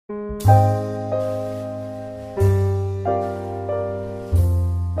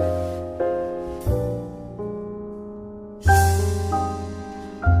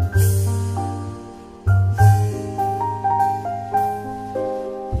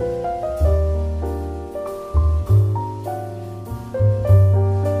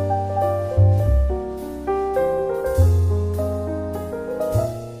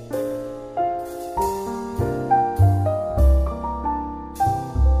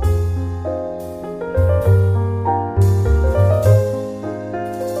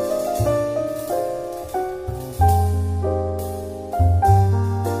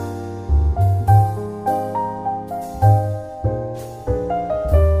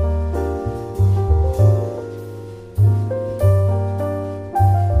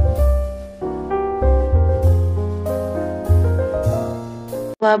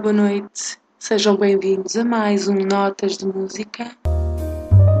Olá, boa noite. Sejam bem-vindos a mais um Notas de Música.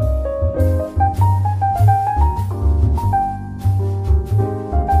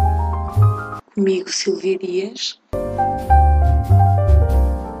 Comigo, Silvia Dias.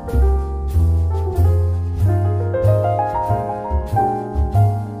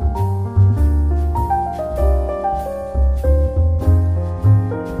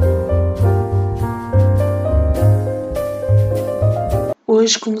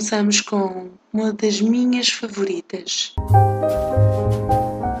 Hoje começamos com uma das minhas favoritas.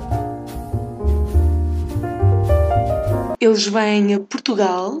 Eles vêm a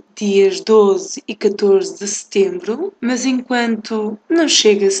Portugal dias 12 e 14 de setembro, mas enquanto não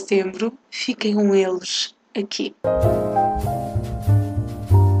chega setembro, fiquem com eles aqui.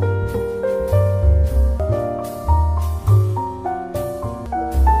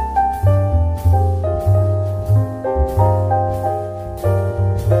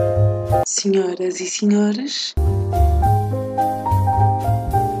 Senhoras e senhores,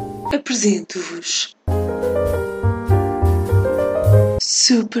 apresento-vos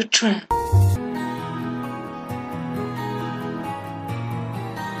Supertramp.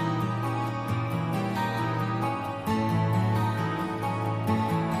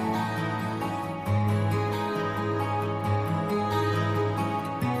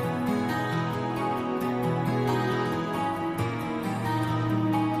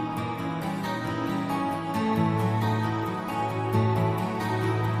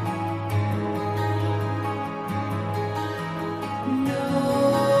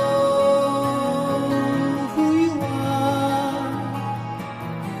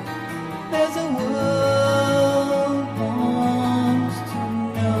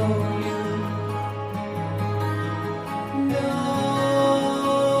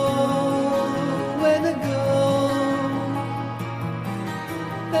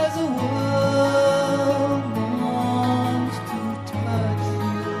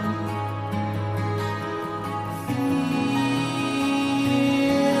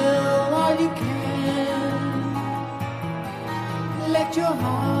 Let your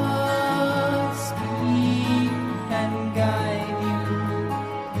heart speak and guide you.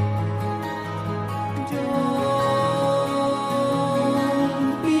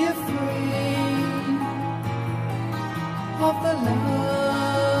 Don't be afraid of the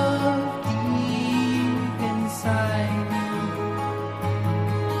love deep inside you.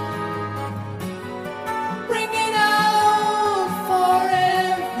 Bring it out for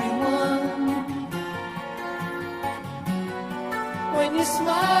everyone. When you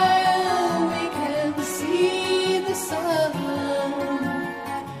smile, we can see the sun.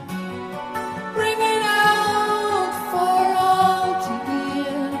 Bring it out for all to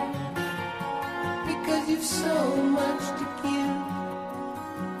hear, because you've so much to give,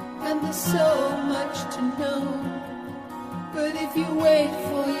 and there's so much to know. But if you wait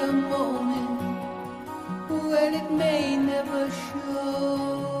for your moment, well, it may never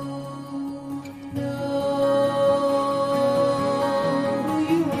show.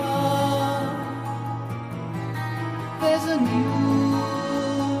 There's a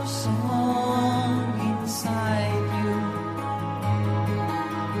new song inside you.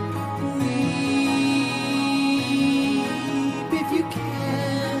 Weep if you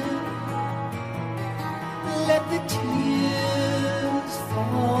can. Let the tears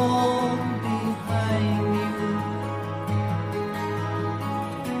fall behind you.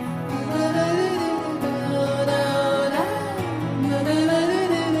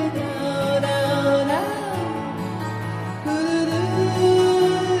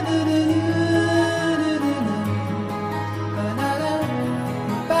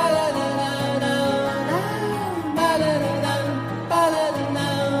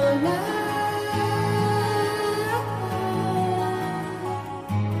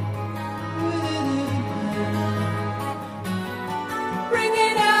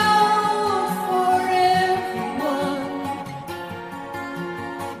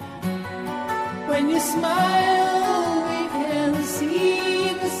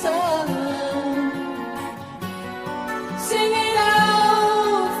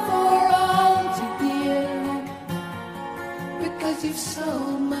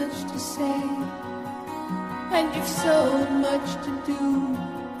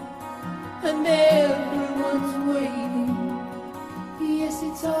 and everyone's waiting. Yes,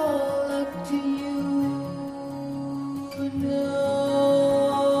 it's all up to you. Know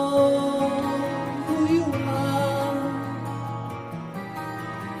who you are.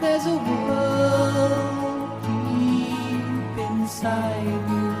 There's a world deep inside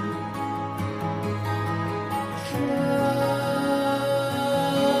you.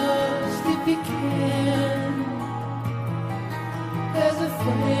 Trust if you can. There's a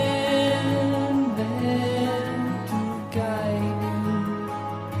friend there to guide you.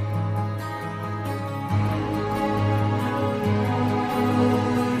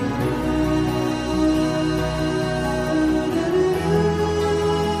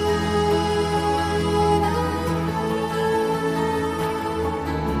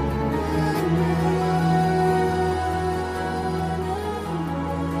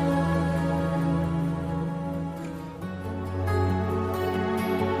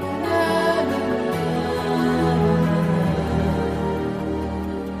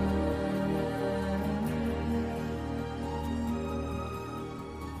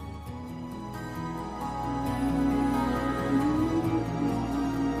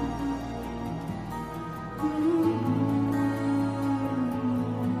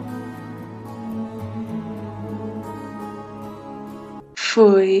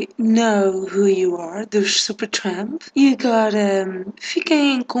 Foi Know Who You Are, dos Supertramp. E agora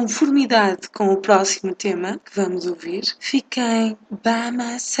fiquem em conformidade com o próximo tema que vamos ouvir. Fiquem by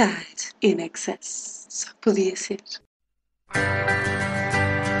my side, in excess. Só podia ser.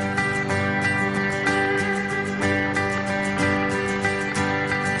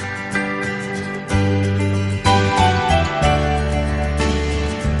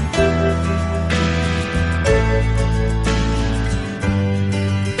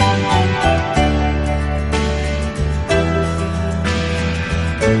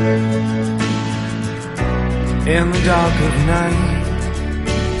 In the dark of night,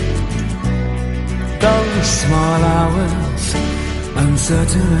 those small hours,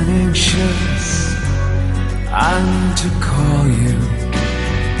 uncertain and anxious, I need to call you.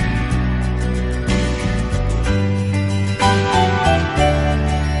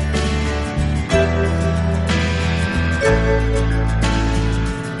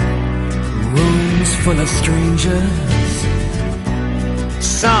 Rooms full of strangers,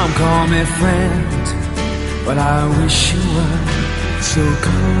 some call me friend, but I wish you were so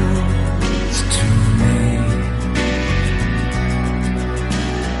close to me.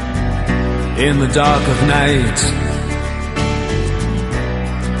 In the dark of night,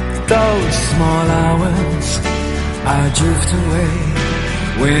 those small hours, I drift away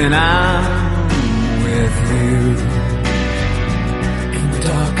when I'm with you. In the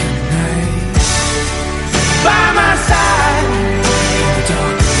dark of night, by my side. In the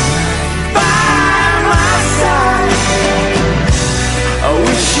dark of night, by my side. I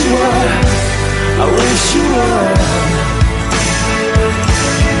wish you were, I wish you were.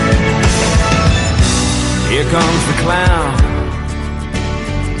 Here comes the clown,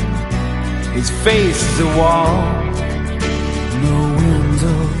 his face is a wall, no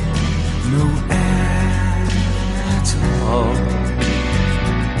window, no air at all.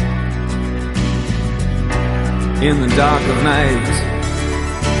 In the dark of night,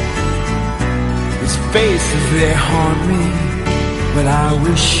 his faces they haunt me, but I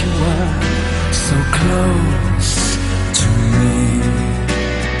wish you were so close to me.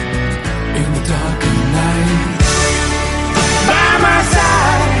 In the dark of night, by my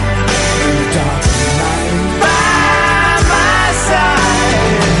side. In the dark of night, by my side.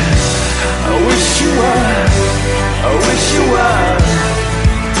 I wish you were, I wish you were.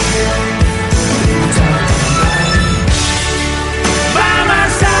 In the dark of night, by my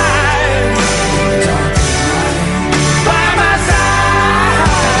side. In the dark of night, by my side.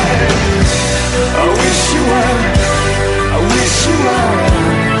 I wish you were, I wish you were.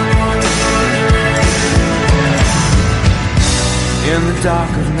 In the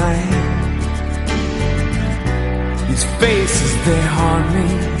dark of night, these faces they haunt me,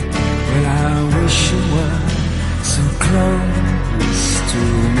 but I wish you were so close to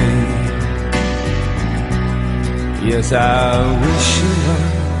me. Yes, I wish you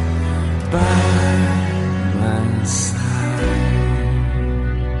were by my side.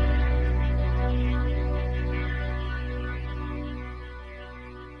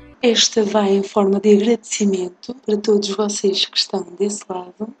 Esta vai em forma de agradecimento para todos vocês que estão desse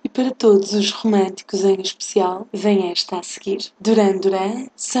lado e para todos os românticos em especial. Vem esta a seguir. Duran Duran,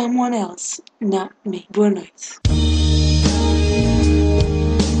 Someone Else, Not Me. Boa noite.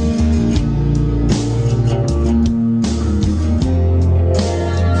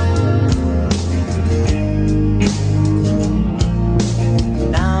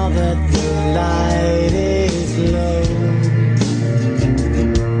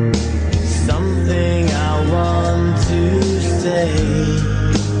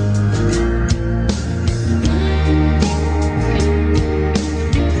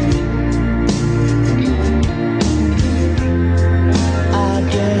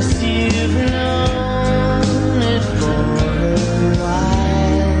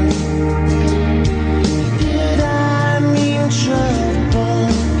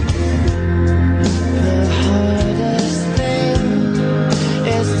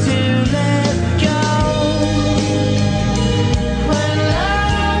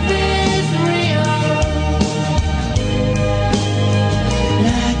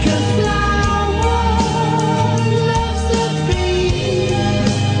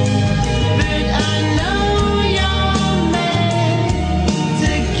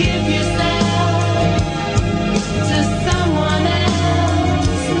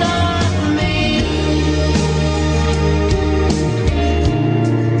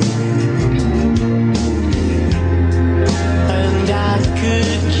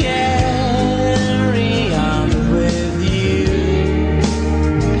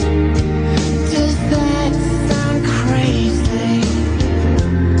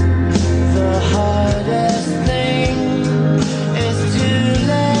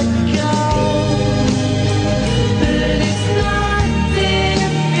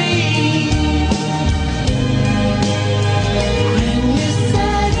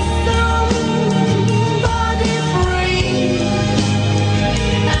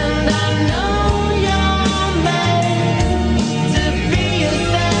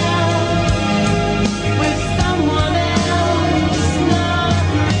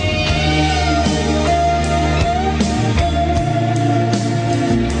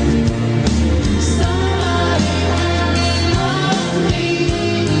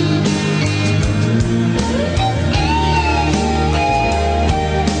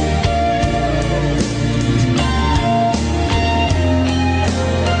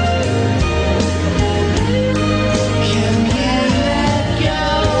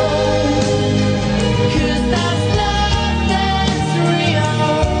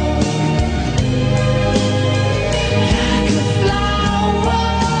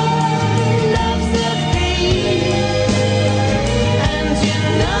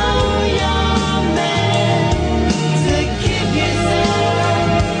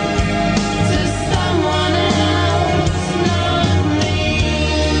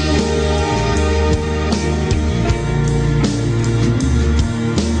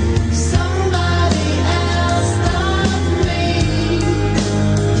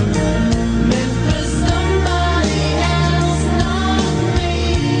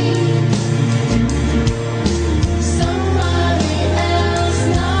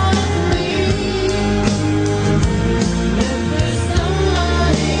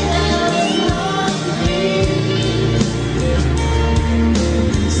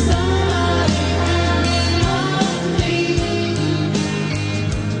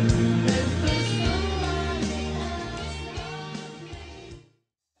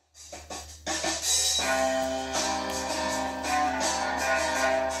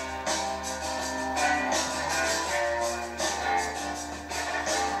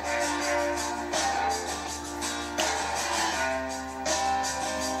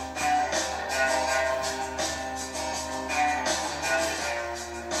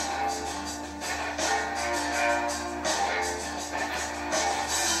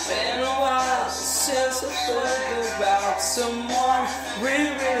 think about someone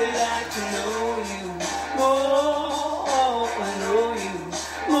really, really like to know you more, know you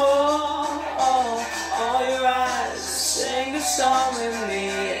more. All your eyes sing a song with me,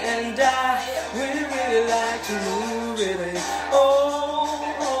 and I really, really like to move, really.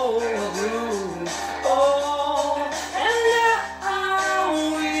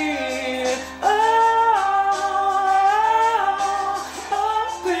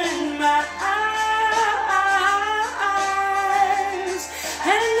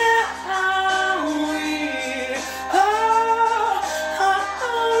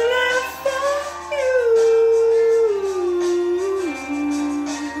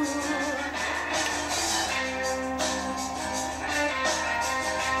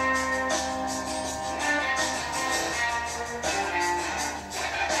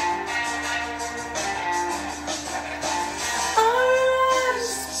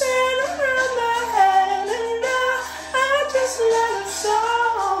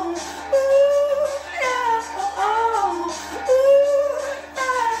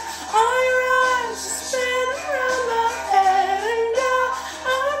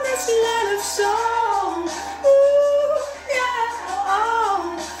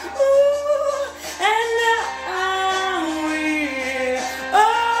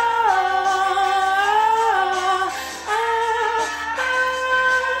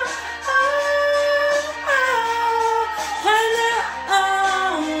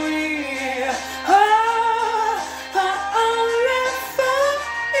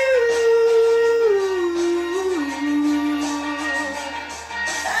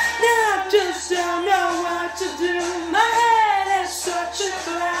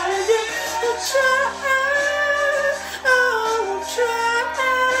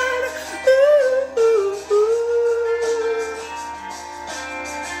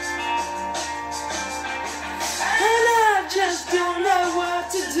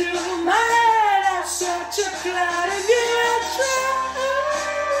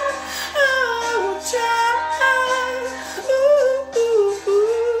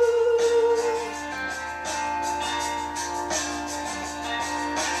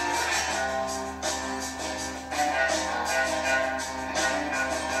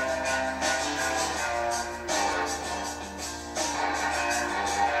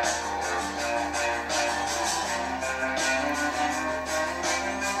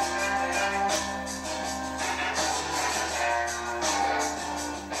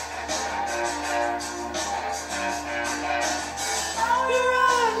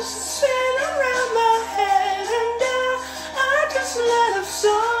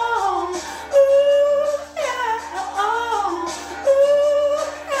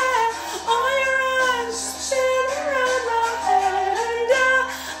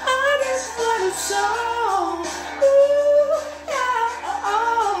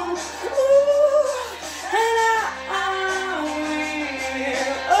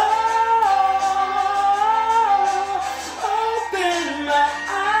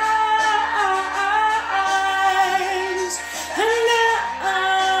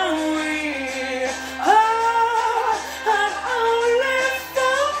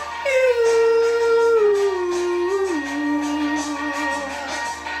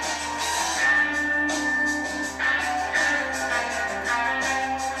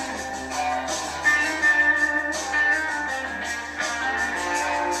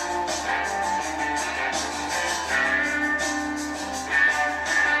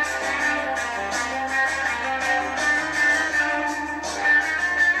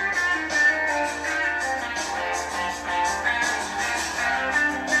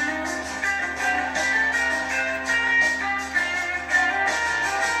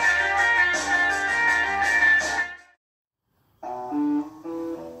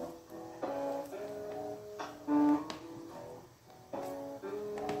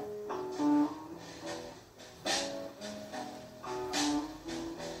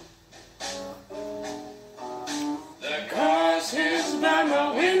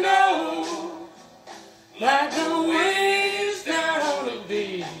 like the waves down on the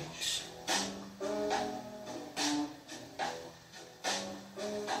beach.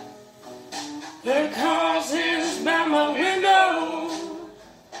 The car sits by my window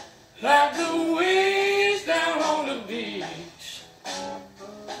like the waves down on the beach.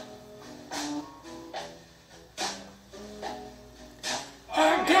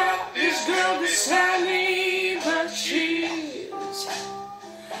 I got this girl beside me, but she's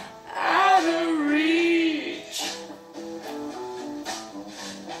out of reach.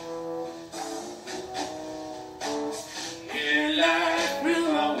 Here light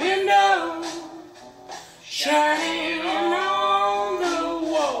through my window,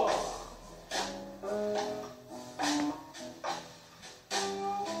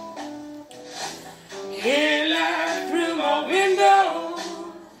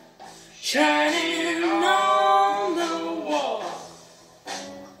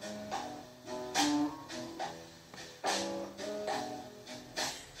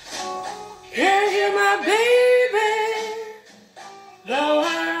 you, my baby, though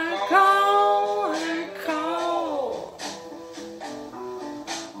I call and call.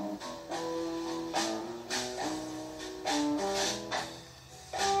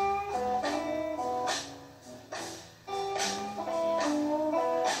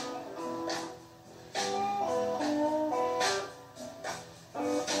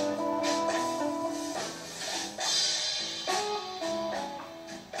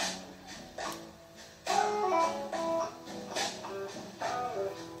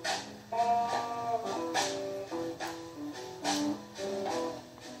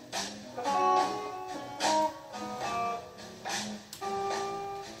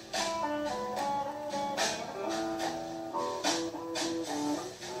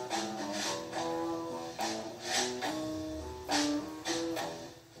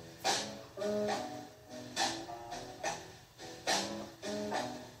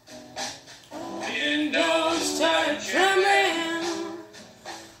 Windows start trembling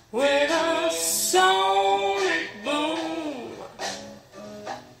with a sonic boom.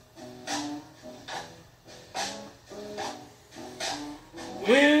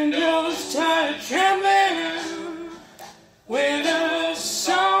 Windows start trembling with a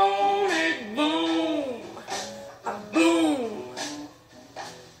sonic boom. A boom.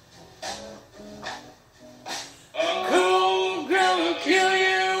 A cold ground will kill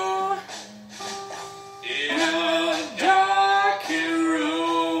you in a darkened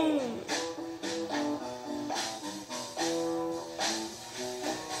room.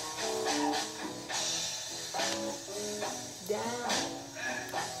 Down.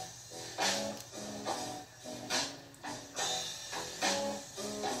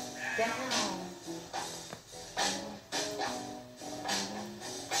 Down.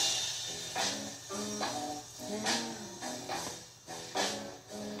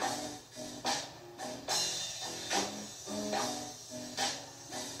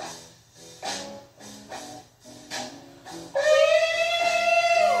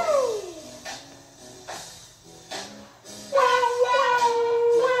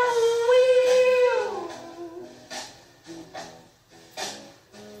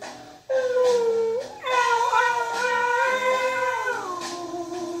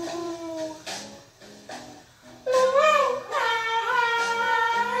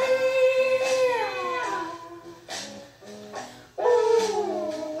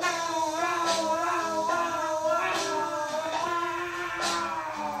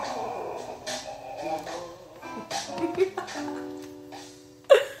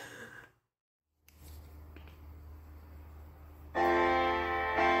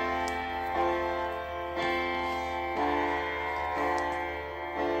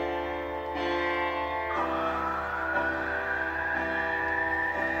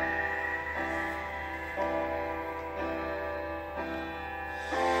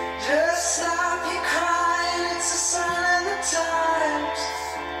 Just stop your crying, it's a sign of the times.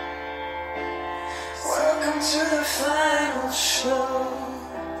 Welcome to the final show.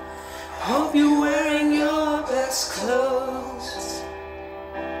 Hope you're wearing your best clothes.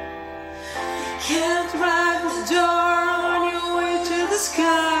 You can't ride the door on your way to the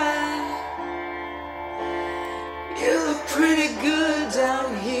sky. You look pretty good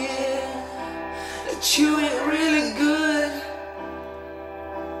down here, but you ain't really good.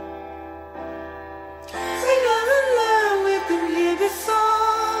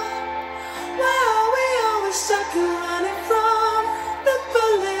 Stuck running from the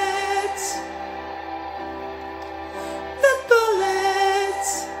bullets, the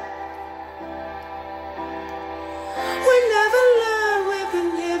bullets. We never learned we've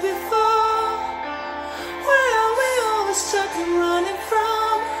been here before. Why are we always stuck running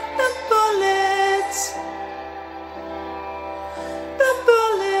from the bullets, the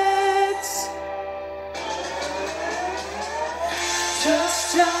bullets? Just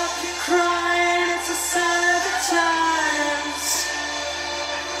stop your crying, it's a sign of the times.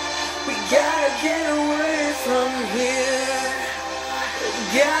 We gotta get away from here. We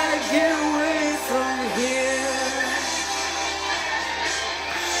gotta get away from here.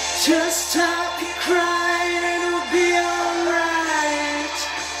 Just stop your crying and it'll be alright.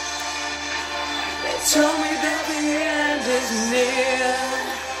 They told me that the end is near.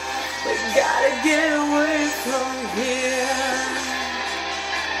 We gotta get away from here.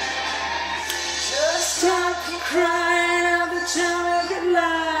 Stop your crying out the time I get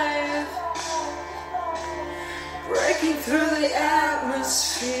live. Breaking through the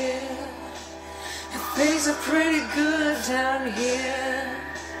atmosphere. And things are pretty good down here.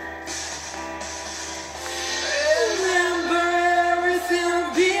 Remember, everything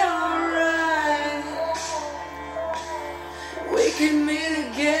will be alright.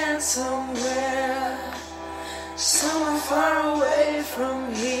 away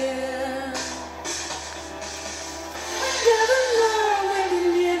from here. Never know when you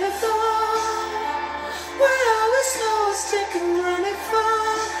near the thought. When all the snow is stick and running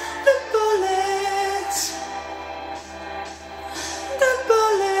from the bullets. The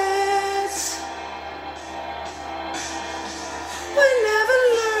bullets. We never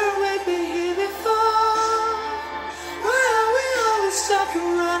learned we'd be here before. Why are we always stuck and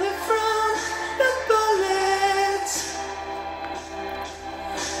running from the bullets?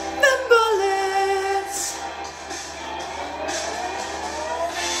 The bullets.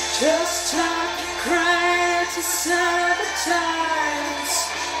 Just talk and cry to sabotage.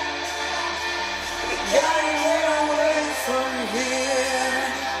 We gotta get away from here.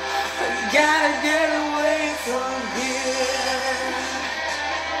 We gotta get away from here.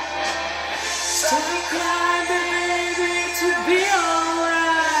 Stop and cry, baby, to be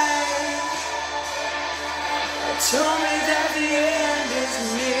alright. They told me that the end is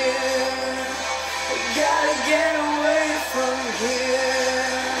near. We gotta get away from here.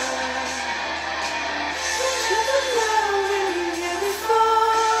 Never know when you hear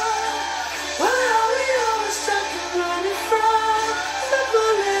before. Why are we always stuck and running from the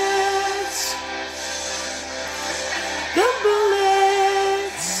bullets? The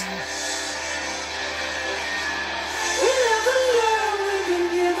bullets. We never learned we've been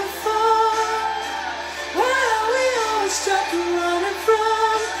here before. Why are we always stuck and running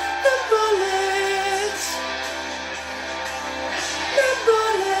from the bullets? The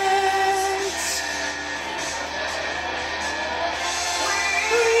bullets.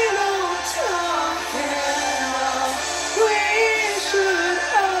 We don't talk enough. We should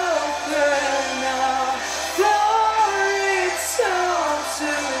open our floor. It's all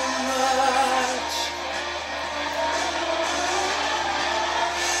too much.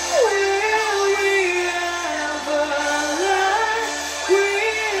 Will we ever learn?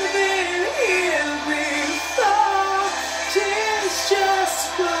 We've been here before. It's just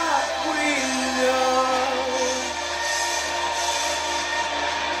what we know.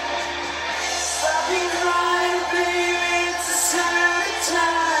 Stop being crying, baby, it's a sign of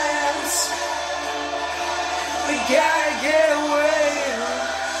times. We gotta get away.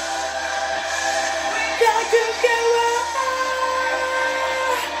 We got to get away.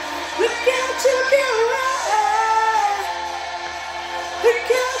 We got to get away. We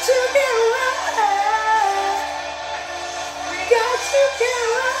got to get away. We got to get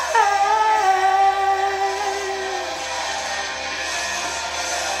away.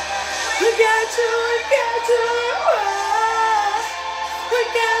 We got to away. We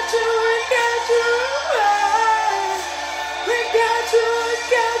got to away. We got to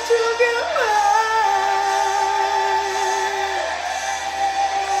get away.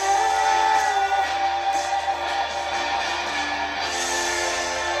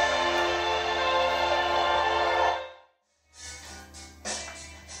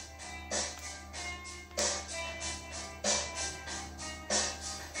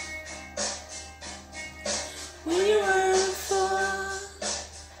 When you were before,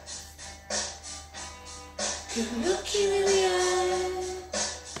 could look you in the eye,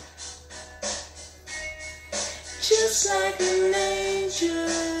 just like an angel.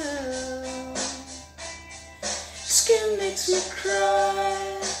 Skin makes me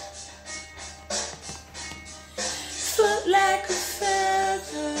cry, foot like a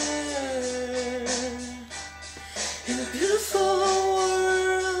feather in a beautiful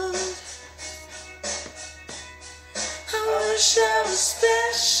world. I wish I was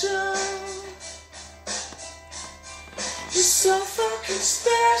special. You're so fucking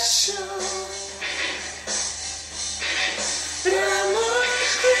special. But I'm a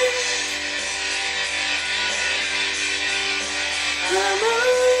creep. I'm a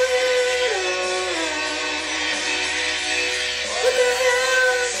widow. What the hell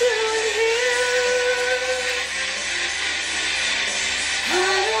am I doing here? I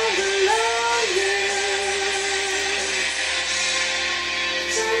don't belong here.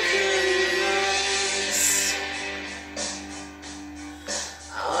 Don't get lost.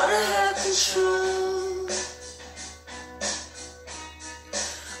 I wanna have control.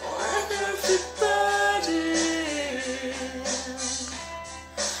 I want a perfect body.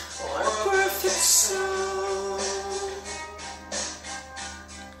 I want a perfect soul.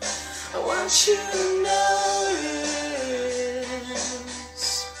 I want you to notice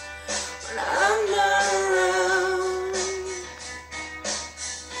when I'm not around.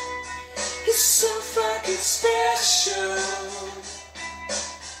 You're so fucking special.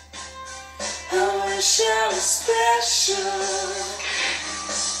 I wish I was special.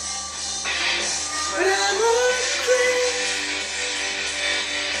 But I'm a creep.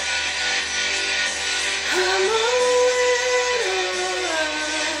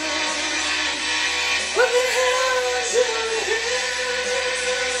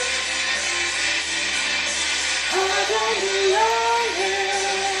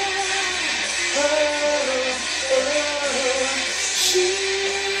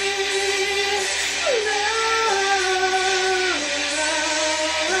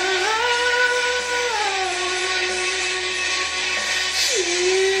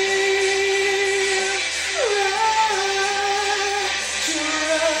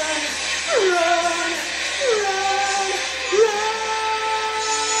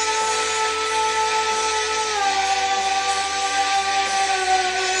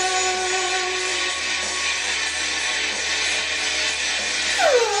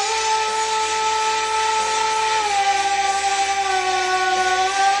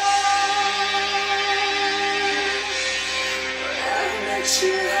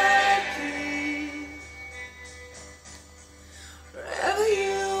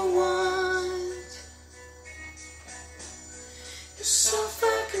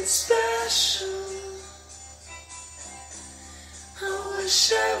 special. I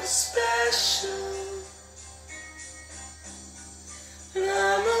wish I was special. But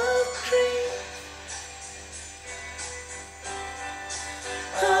I'm a creep.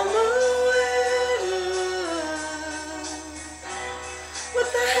 I'm a widow. What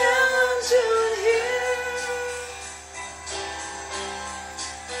the hell I'm doing here?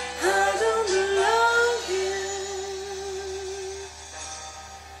 I don't belong here.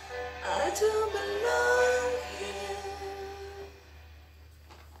 I don't belong here.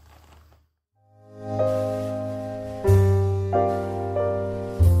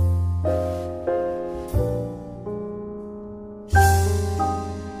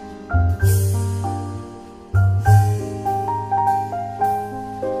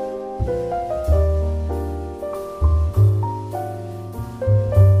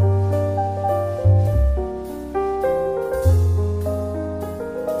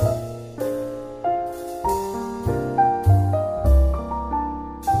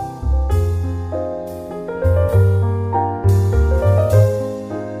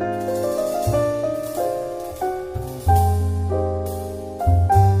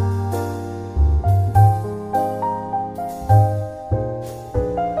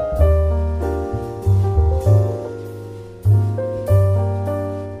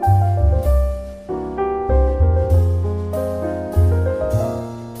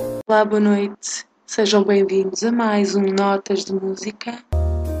 Olá, boa noite. Sejam bem-vindos a mais um Notas de Música.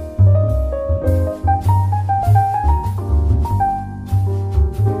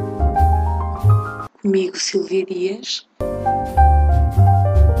 Comigo, Silvia Dias.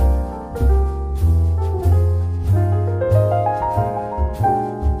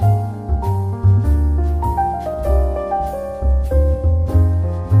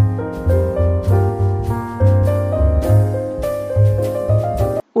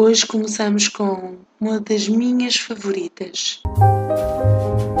 Hoje começamos com uma das minhas favoritas.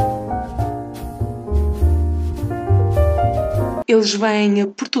 Eles vêm a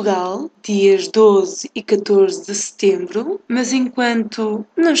Portugal dias 12 e 14 de setembro, mas enquanto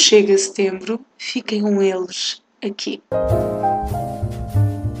não chega setembro, fiquem com eles aqui.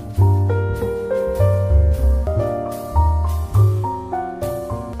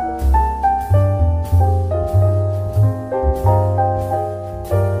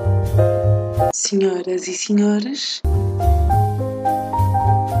 Senhoras e senhores,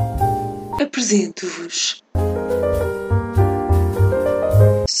 apresento-vos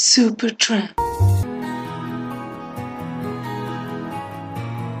Supertramp.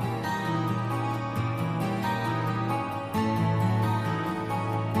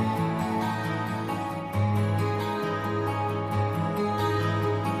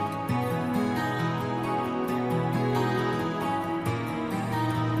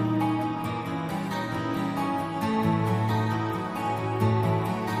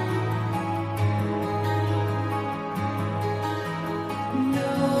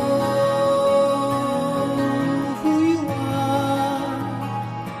 No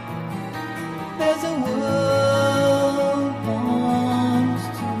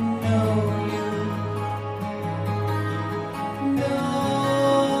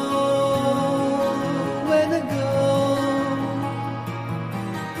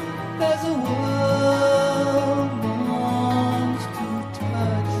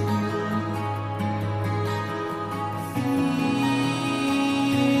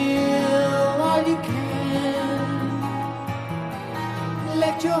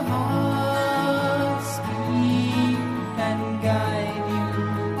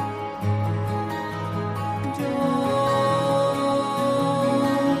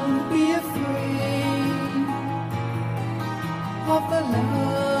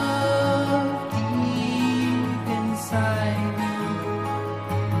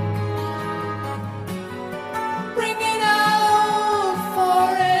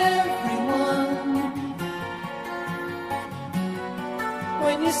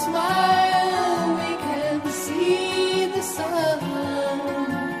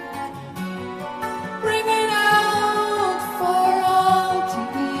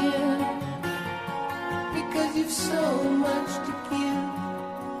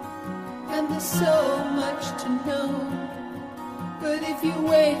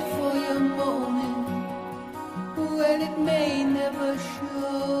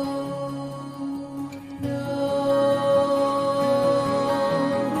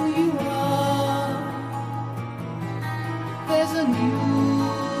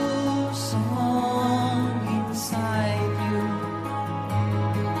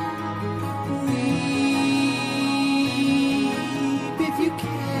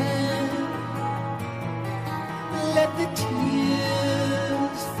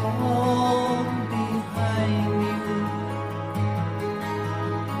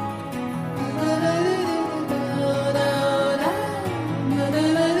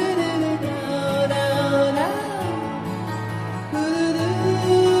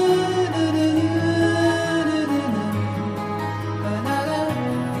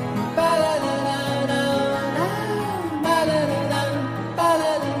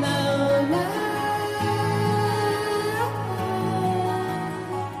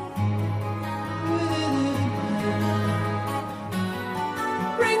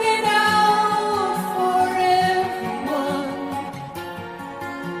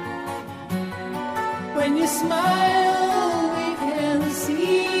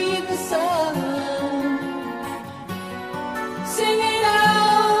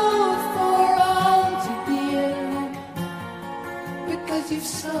you've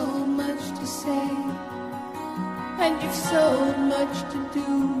so much to say, and you've so much to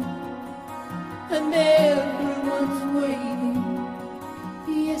do, and everyone's waiting.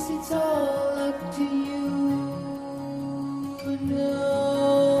 Yes, it's all up to you.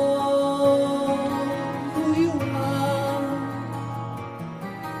 Know who you are.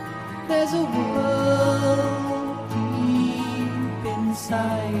 There's a world deep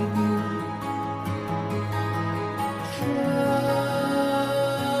inside you. Trust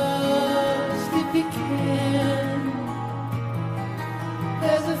if you can.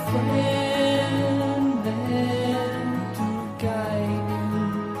 There's a friend there to guide you.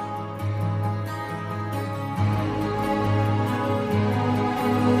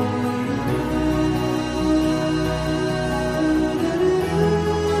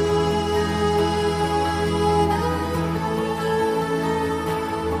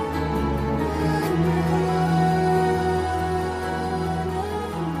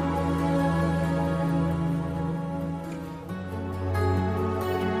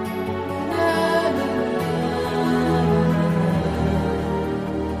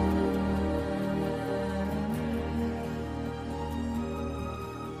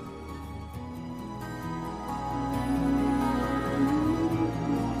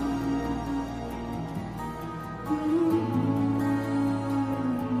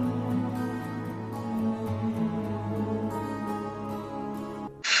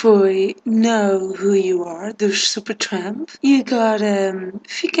 Foi Know Who You Are, dos Supertramp. E agora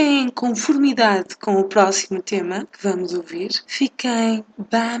fiquem em conformidade com o próximo tema que vamos ouvir. Fiquem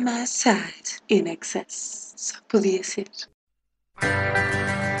by my side, in excess. Só podia ser.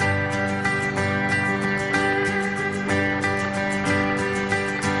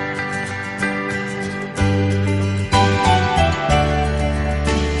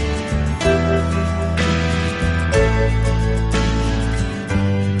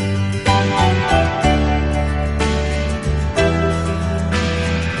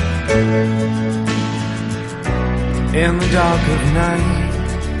 In the dark of night,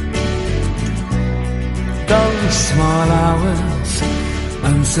 those small hours,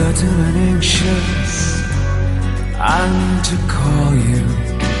 uncertain and anxious, I need to call you.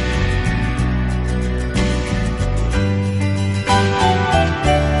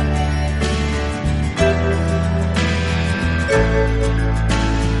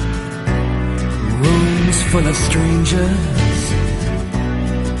 Rooms full of strangers,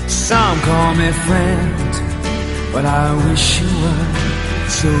 some call me friend, but I wish you were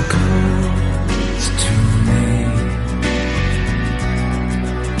so close to me.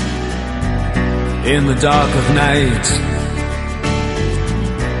 In the dark of night,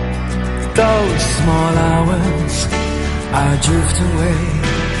 those small hours, I drift away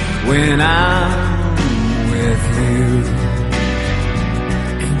when I'm with you.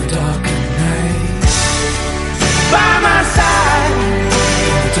 In the dark of night, by my side.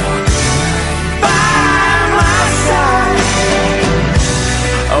 In the dark of night, by my side.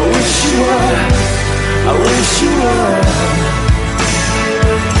 I wish you were, I wish you were.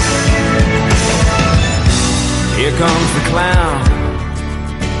 Here comes the clown,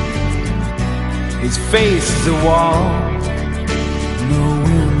 his face is a wall, no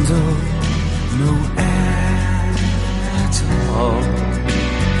window, no air at all.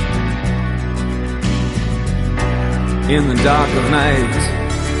 In the dark of night,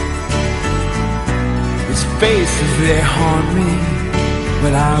 his faces, they haunt me,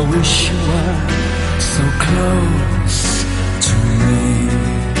 but I wish you were so close to me.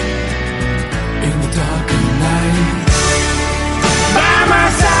 In the dark of night, by my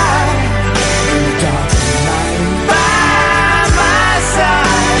side. In the dark of night, by my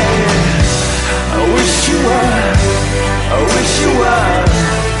side. I wish you were, I wish you were.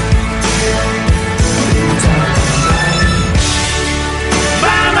 In the dark of night,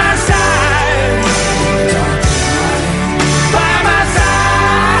 by my side. In the dark of night, by my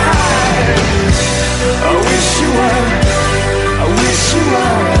side. I wish you were, I wish you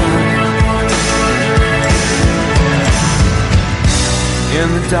were. In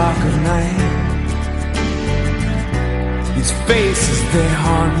the dark of night, these faces, they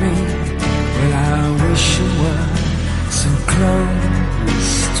haunt me, but I wish you were so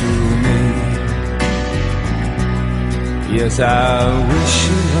close to me. Yes, I wish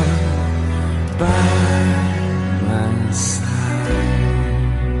you were by my side.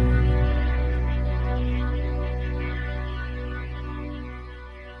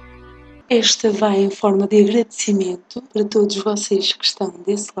 Esta vai em forma de agradecimento para todos vocês que estão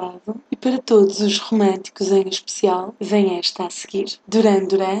desse lado e para todos os românticos em especial. Vem esta a seguir. Duran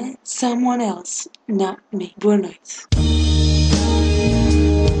Duran, Someone Else, Not Me. Boa noite.